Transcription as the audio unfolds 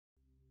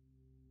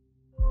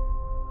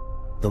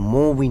The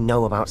more we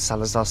know about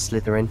Salazar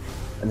Slytherin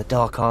and the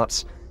dark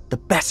arts, the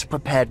better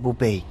prepared we'll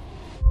be.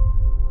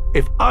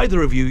 If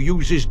either of you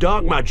uses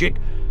dark magic,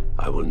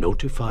 I will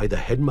notify the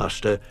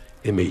headmaster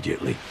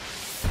immediately.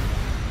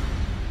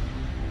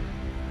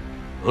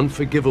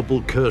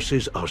 Unforgivable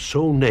curses are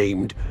so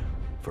named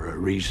for a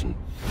reason.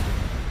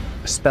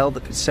 A spell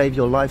that could save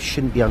your life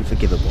shouldn't be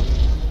unforgivable.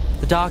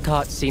 The dark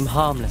arts seem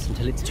harmless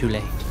until it's too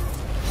late.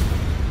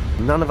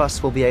 None of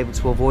us will be able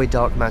to avoid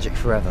dark magic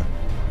forever.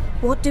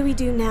 What do we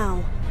do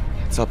now?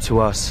 It's up to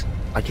us.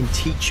 I can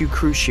teach you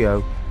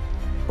Crucio,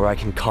 or I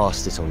can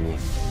cast it on you.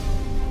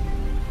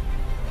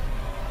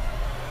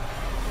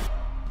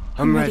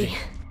 I'm ready.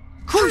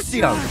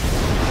 Crucio!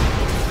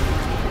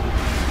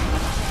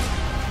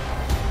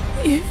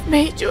 You've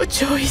made your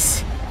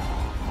choice.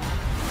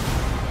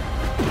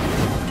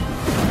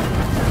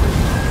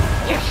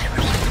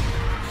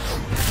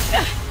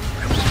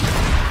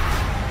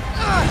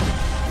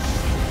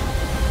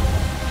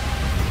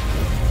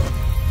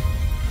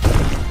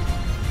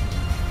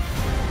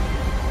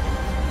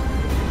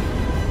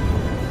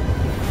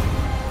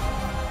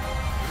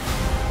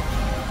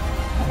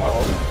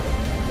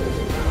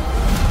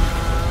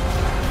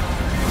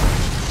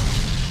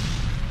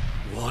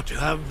 What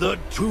have the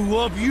two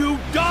of you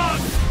done?